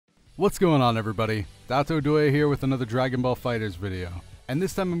What's going on, everybody? Doya here with another Dragonball FighterZ video. And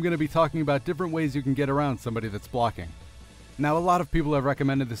this time I'm going to be talking about different ways you can get around somebody that's blocking. Now, a lot of people have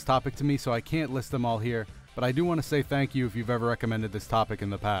recommended this topic to me, so I can't list them all here, but I do want to say thank you if you've ever recommended this topic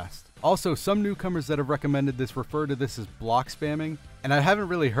in the past. Also, some newcomers that have recommended this refer to this as block spamming, and I haven't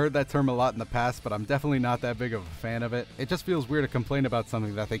really heard that term a lot in the past, but I'm definitely not that big of a fan of it. It just feels weird to complain about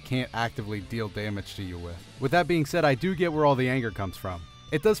something that they can't actively deal damage to you with. With that being said, I do get where all the anger comes from.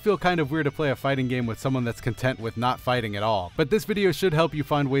 It does feel kind of weird to play a fighting game with someone that's content with not fighting at all, but this video should help you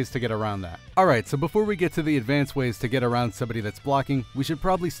find ways to get around that. Alright, so before we get to the advanced ways to get around somebody that's blocking, we should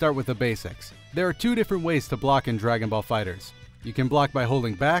probably start with the basics. There are two different ways to block in Dragonball FighterZ. You can block by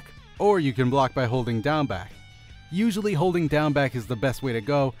holding back, or you can block by holding down back. Usually holding down back is the best way to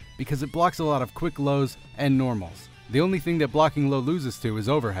go because it blocks a lot of quick lows and normals. The only thing that blocking low loses to is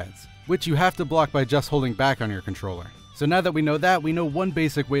overheads, which you have to block by just holding back on your controller. So now that we know that, we know one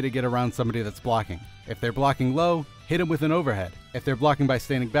basic way to get around somebody that's blocking. If they're blocking low, hit them with an overhead. If they're blocking by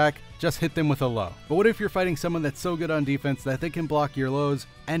standing back, just hit them with a low. But what if you're fighting someone that's so good on defense that they can block your lows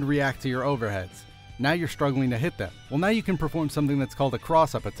and react to your overheads? Now you're struggling to hit them. Well, now you can perform something that's called a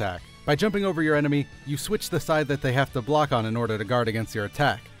cross-up attack. By jumping over your enemy, you switch the side that they have to block on in order to guard against your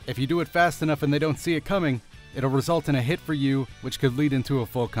attack. If you do it fast enough and they don't see it coming, it'll result in a hit for you, which could lead into a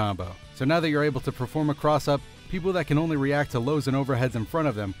full combo. So now that you're able to perform a cross-up, people that can only react to lows and overheads in front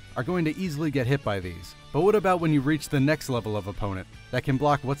of them are going to easily get hit by these. But what about when you reach the next level of opponent that can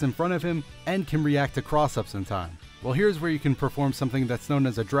block what's in front of him and can react to cross-ups in time? Well, here's where you can perform something that's known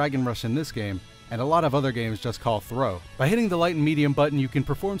as a Dragon Rush in this game, and a lot of other games just call throw. By hitting the light and medium button, you can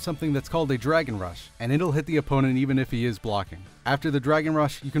perform something that's called a Dragon Rush, and it'll hit the opponent even if he is blocking. After the Dragon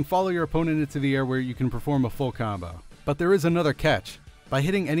Rush, you can follow your opponent into the air where you can perform a full combo. But there is another catch. By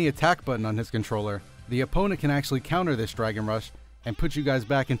hitting any attack button on his controller, the opponent can actually counter this Dragon Rush and put you guys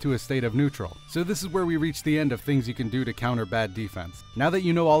back into a state of neutral. So this is where we reach the end of things you can do to counter bad defense. Now that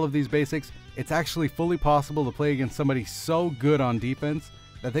you know all of these basics, it's actually fully possible to play against somebody so good on defense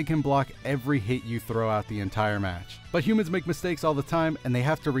that they can block every hit you throw out the entire match. But humans make mistakes all the time, and they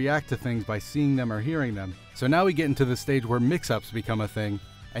have to react to things by seeing them or hearing them. So now we get into the stage where mix-ups become a thing,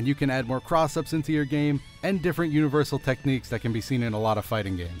 and you can add more cross-ups into your game and different universal techniques that can be seen in a lot of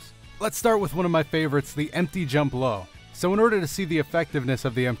fighting games. Let's start with one of my favorites, the empty jump low. So in order to see the effectiveness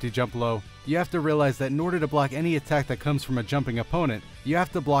of the empty jump low, you have to realize that in order to block any attack that comes from a jumping opponent, you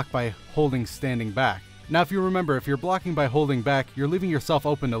have to block by holding standing back. Now, if you remember, if you're blocking by holding back, you're leaving yourself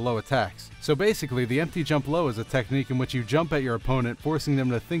open to low attacks. So basically, the empty jump low is a technique in which you jump at your opponent, forcing them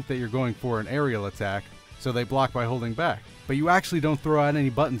to think that you're going for an aerial attack, so they block by holding back. But you actually don't throw out any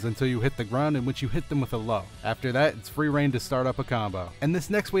buttons until you hit the ground, in which you hit them with a low. After that, it's free reign to start up a combo. And this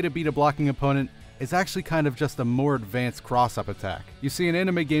next way to beat a blocking opponent is actually kind of just a more advanced cross-up attack. You see, in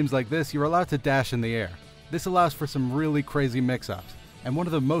anime games like this, you're allowed to dash in the air. This allows for some really crazy mix-ups, and one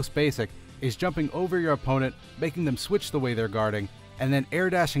of the most basic is jumping over your opponent, making them switch the way they're guarding, and then air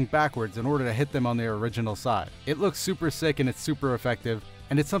dashing backwards in order to hit them on their original side. It looks super sick and it's super effective,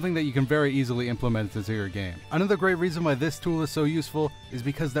 and it's something that you can very easily implement into your game. Another great reason why this tool is so useful is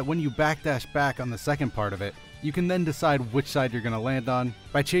because that when you backdash back on the second part of it, you can then decide which side you're going to land on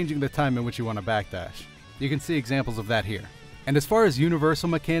by changing the time in which you want to backdash. You can see examples of that here. And as far as universal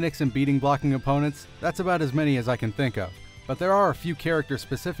mechanics in beating blocking opponents, that's about as many as I can think of. But there are a few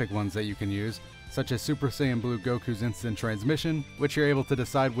character-specific ones that you can use, such as Super Saiyan Blue Goku's instant transmission, which you're able to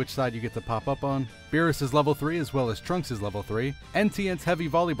decide which side you get to pop up on, Beerus's level 3 as well as Trunks' level 3, and Tien's heavy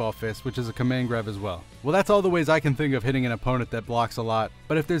volleyball fist, which is a command grab as well. Well, that's all the ways I can think of hitting an opponent that blocks a lot,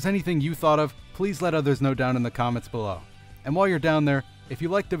 but if there's anything you thought of, please let others know down in the comments below. And while you're down there, if you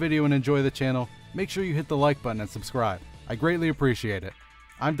liked the video and enjoy the channel, make sure you hit the like button and subscribe. I greatly appreciate it.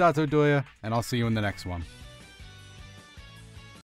 I'm Doya, and I'll see you in the next one.